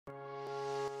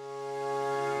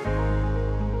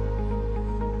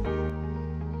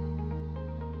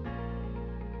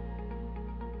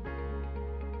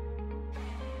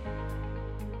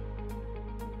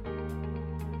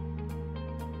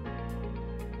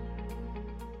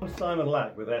I'm Simon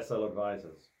Lack with SL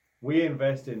Advisors. We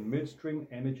invest in midstream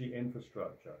energy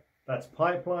infrastructure. That's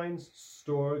pipelines,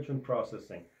 storage and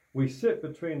processing. We sit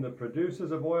between the producers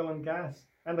of oil and gas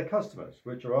and the customers,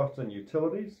 which are often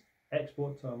utilities,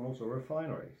 export terminals or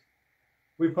refineries.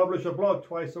 We publish a blog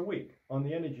twice a week on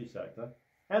the energy sector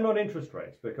and on interest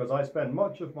rates because I spent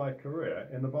much of my career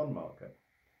in the bond market.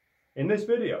 In this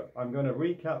video, I'm going to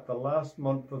recap the last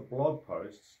month of blog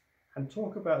posts and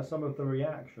talk about some of the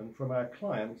reaction from our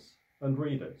clients and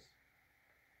readers.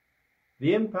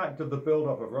 The impact of the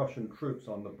buildup of Russian troops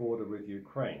on the border with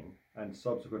Ukraine and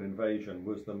subsequent invasion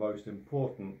was the most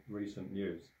important recent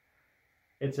news.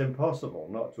 It's impossible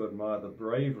not to admire the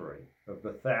bravery of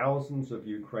the thousands of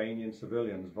Ukrainian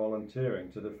civilians volunteering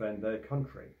to defend their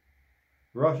country.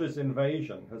 Russia's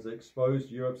invasion has exposed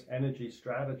Europe's energy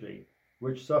strategy,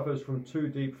 which suffers from two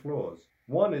deep flaws.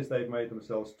 One is they've made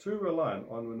themselves too reliant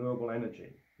on renewable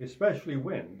energy, especially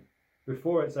wind,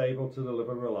 before it's able to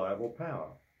deliver reliable power.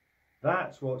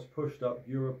 That's what's pushed up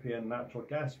European natural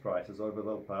gas prices over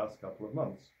the past couple of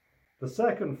months. The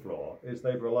second flaw is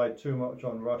they've relied too much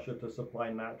on Russia to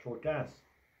supply natural gas,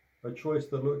 a choice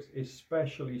that looks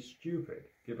especially stupid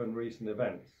given recent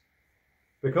events.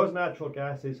 Because natural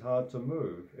gas is hard to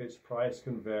move, its price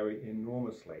can vary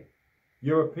enormously.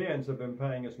 Europeans have been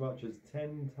paying as much as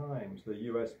 10 times the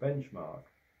US benchmark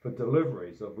for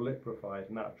deliveries of liquefied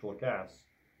natural gas,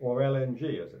 or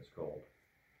LNG as it's called.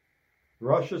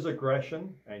 Russia's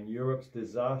aggression and Europe's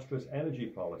disastrous energy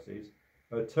policies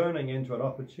are turning into an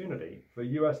opportunity for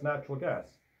US natural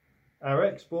gas. Our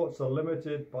exports are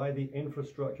limited by the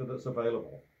infrastructure that's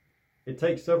available. It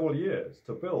takes several years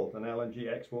to build an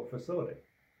LNG export facility,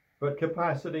 but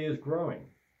capacity is growing.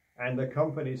 And the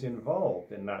companies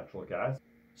involved in natural gas,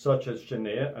 such as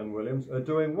Cheniere and Williams, are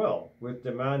doing well, with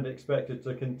demand expected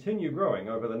to continue growing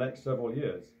over the next several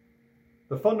years.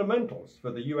 The fundamentals for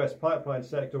the US pipeline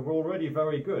sector were already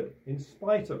very good. In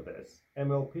spite of this,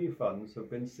 MLP funds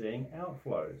have been seeing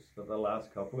outflows for the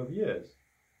last couple of years.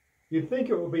 You'd think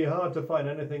it would be hard to find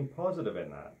anything positive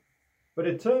in that, but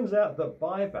it turns out that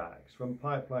buybacks from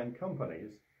pipeline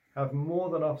companies have more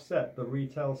than offset the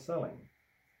retail selling.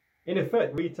 In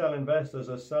effect, retail investors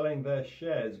are selling their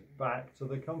shares back to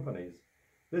the companies.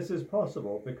 This is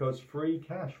possible because free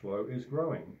cash flow is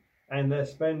growing and they're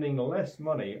spending less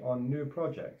money on new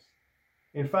projects.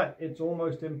 In fact, it's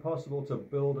almost impossible to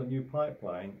build a new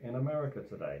pipeline in America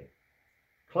today.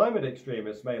 Climate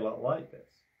extremists may not like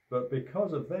this, but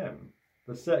because of them,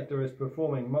 the sector is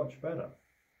performing much better.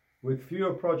 With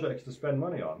fewer projects to spend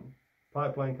money on,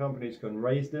 pipeline companies can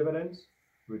raise dividends,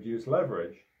 reduce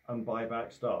leverage, and buy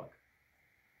back stock.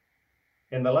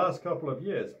 In the last couple of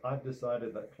years, I've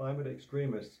decided that climate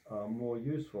extremists are more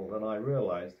useful than I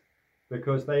realized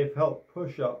because they've helped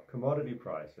push up commodity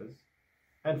prices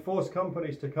and force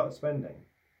companies to cut spending.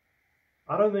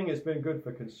 I don't think it's been good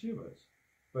for consumers,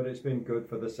 but it's been good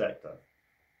for the sector.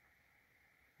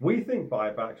 We think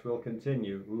buybacks will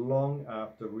continue long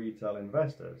after retail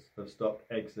investors have stopped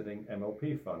exiting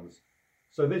MLP funds,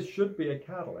 so this should be a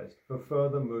catalyst for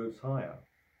further moves higher.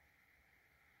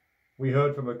 We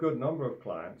heard from a good number of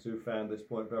clients who found this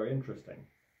point very interesting.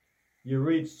 You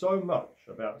read so much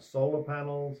about solar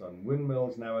panels and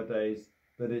windmills nowadays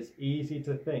that it's easy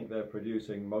to think they're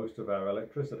producing most of our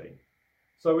electricity.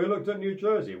 So we looked at New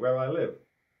Jersey, where I live,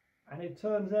 and it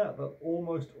turns out that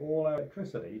almost all our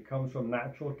electricity comes from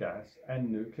natural gas and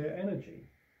nuclear energy.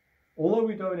 Although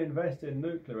we don't invest in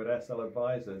nuclear at SL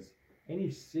Advisors,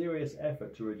 any serious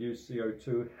effort to reduce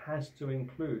CO2 has to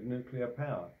include nuclear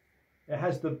power. It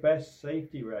has the best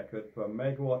safety record per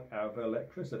megawatt hour of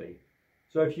electricity.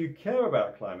 So if you care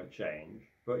about climate change,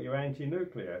 but you're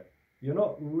anti-nuclear, you're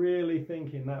not really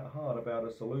thinking that hard about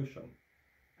a solution.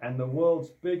 And the world's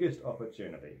biggest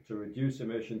opportunity to reduce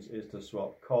emissions is to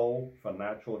swap coal for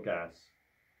natural gas.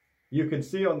 You can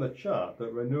see on the chart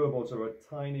that renewables are a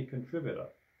tiny contributor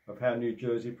of how New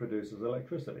Jersey produces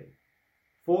electricity.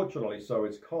 Fortunately, so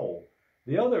is coal.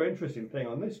 The other interesting thing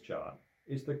on this chart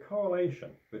is the correlation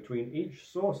between each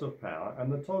source of power and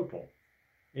the total.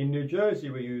 In New Jersey,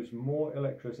 we use more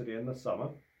electricity in the summer.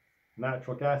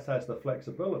 Natural gas has the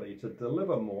flexibility to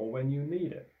deliver more when you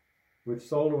need it. With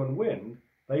solar and wind,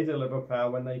 they deliver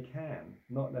power when they can,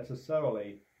 not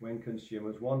necessarily when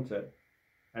consumers want it.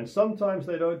 And sometimes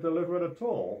they don't deliver it at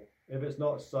all if it's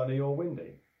not sunny or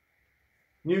windy.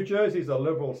 New Jersey's a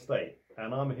liberal state,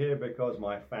 and I'm here because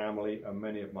my family and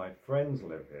many of my friends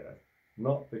live here,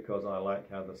 not because I like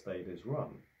how the state is run.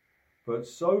 But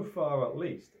so far at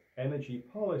least, energy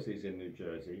policies in New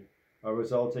Jersey are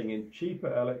resulting in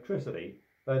cheaper electricity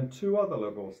than two other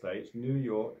liberal states, New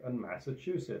York and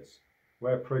Massachusetts,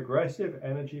 where progressive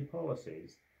energy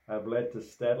policies have led to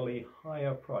steadily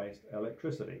higher priced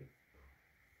electricity.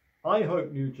 I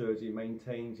hope New Jersey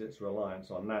maintains its reliance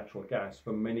on natural gas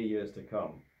for many years to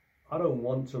come. I don't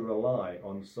want to rely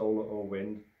on solar or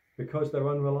wind because they're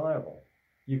unreliable.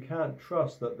 You can't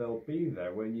trust that they'll be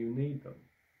there when you need them.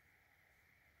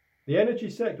 The energy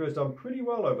sector has done pretty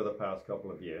well over the past couple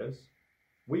of years.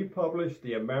 We published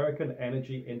the American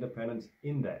Energy Independence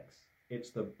Index.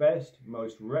 It's the best,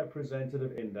 most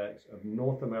representative index of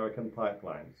North American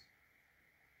pipelines.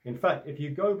 In fact, if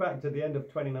you go back to the end of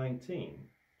 2019,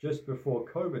 just before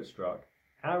COVID struck,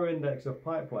 our index of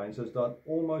pipelines has done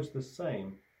almost the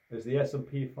same as the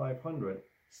S&P 500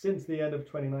 since the end of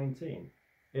 2019.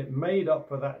 It made up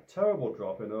for that terrible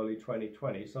drop in early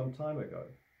 2020 some time ago.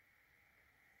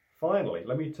 Finally,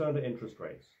 let me turn to interest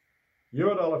rates.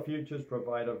 Eurodollar futures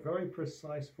provide a very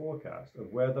precise forecast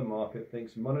of where the market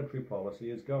thinks monetary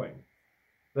policy is going.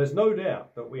 There's no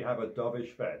doubt that we have a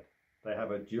dovish Fed. They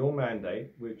have a dual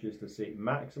mandate, which is to seek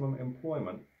maximum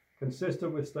employment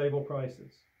consistent with stable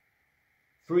prices.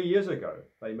 3 years ago,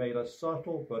 they made a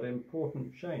subtle but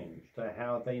important change to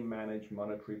how they manage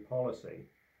monetary policy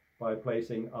by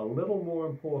placing a little more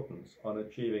importance on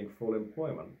achieving full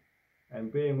employment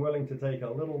and being willing to take a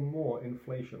little more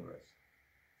inflation risk.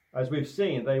 As we've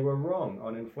seen, they were wrong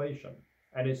on inflation,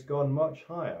 and it's gone much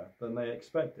higher than they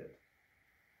expected.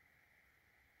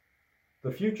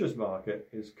 The futures market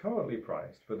is currently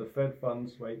priced for the Fed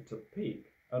funds rate to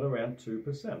peak at around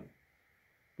 2%.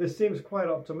 This seems quite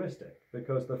optimistic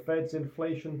because the Fed's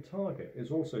inflation target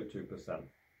is also 2%.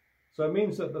 So it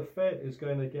means that the Fed is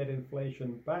going to get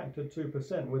inflation back to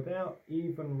 2% without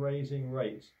even raising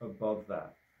rates above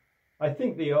that. I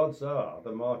think the odds are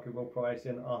the market will price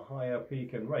in a higher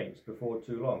peak in rates before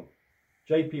too long.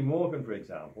 JP Morgan, for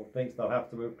example, thinks they'll have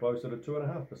to move closer to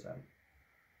 2.5%.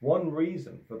 One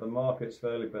reason for the market's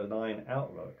fairly benign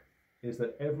outlook is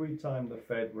that every time the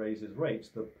Fed raises rates,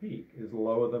 the peak is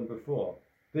lower than before.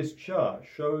 This chart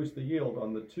shows the yield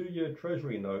on the 2-year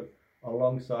Treasury note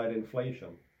alongside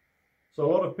inflation. So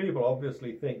a lot of people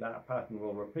obviously think that pattern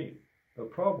will repeat. The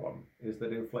problem is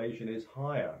that inflation is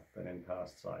higher than in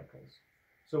past cycles.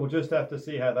 So we'll just have to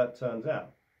see how that turns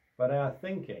out. But our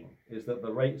thinking is that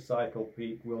the rate cycle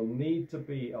peak will need to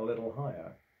be a little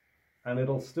higher, and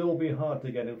it'll still be hard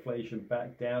to get inflation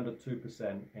back down to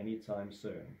 2% anytime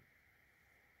soon.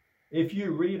 If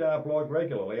you read our blog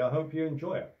regularly, I hope you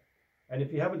enjoy it. And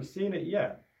if you haven't seen it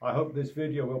yet, I hope this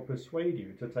video will persuade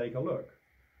you to take a look.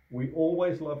 We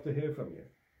always love to hear from you.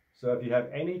 So if you have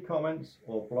any comments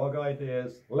or blog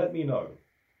ideas, let me know.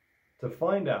 To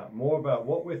find out more about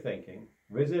what we're thinking,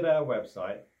 visit our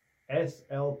website,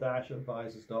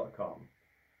 sl-advisors.com.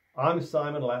 I'm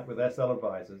Simon Lapp with SL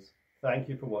Advisors. Thank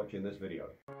you for watching this video.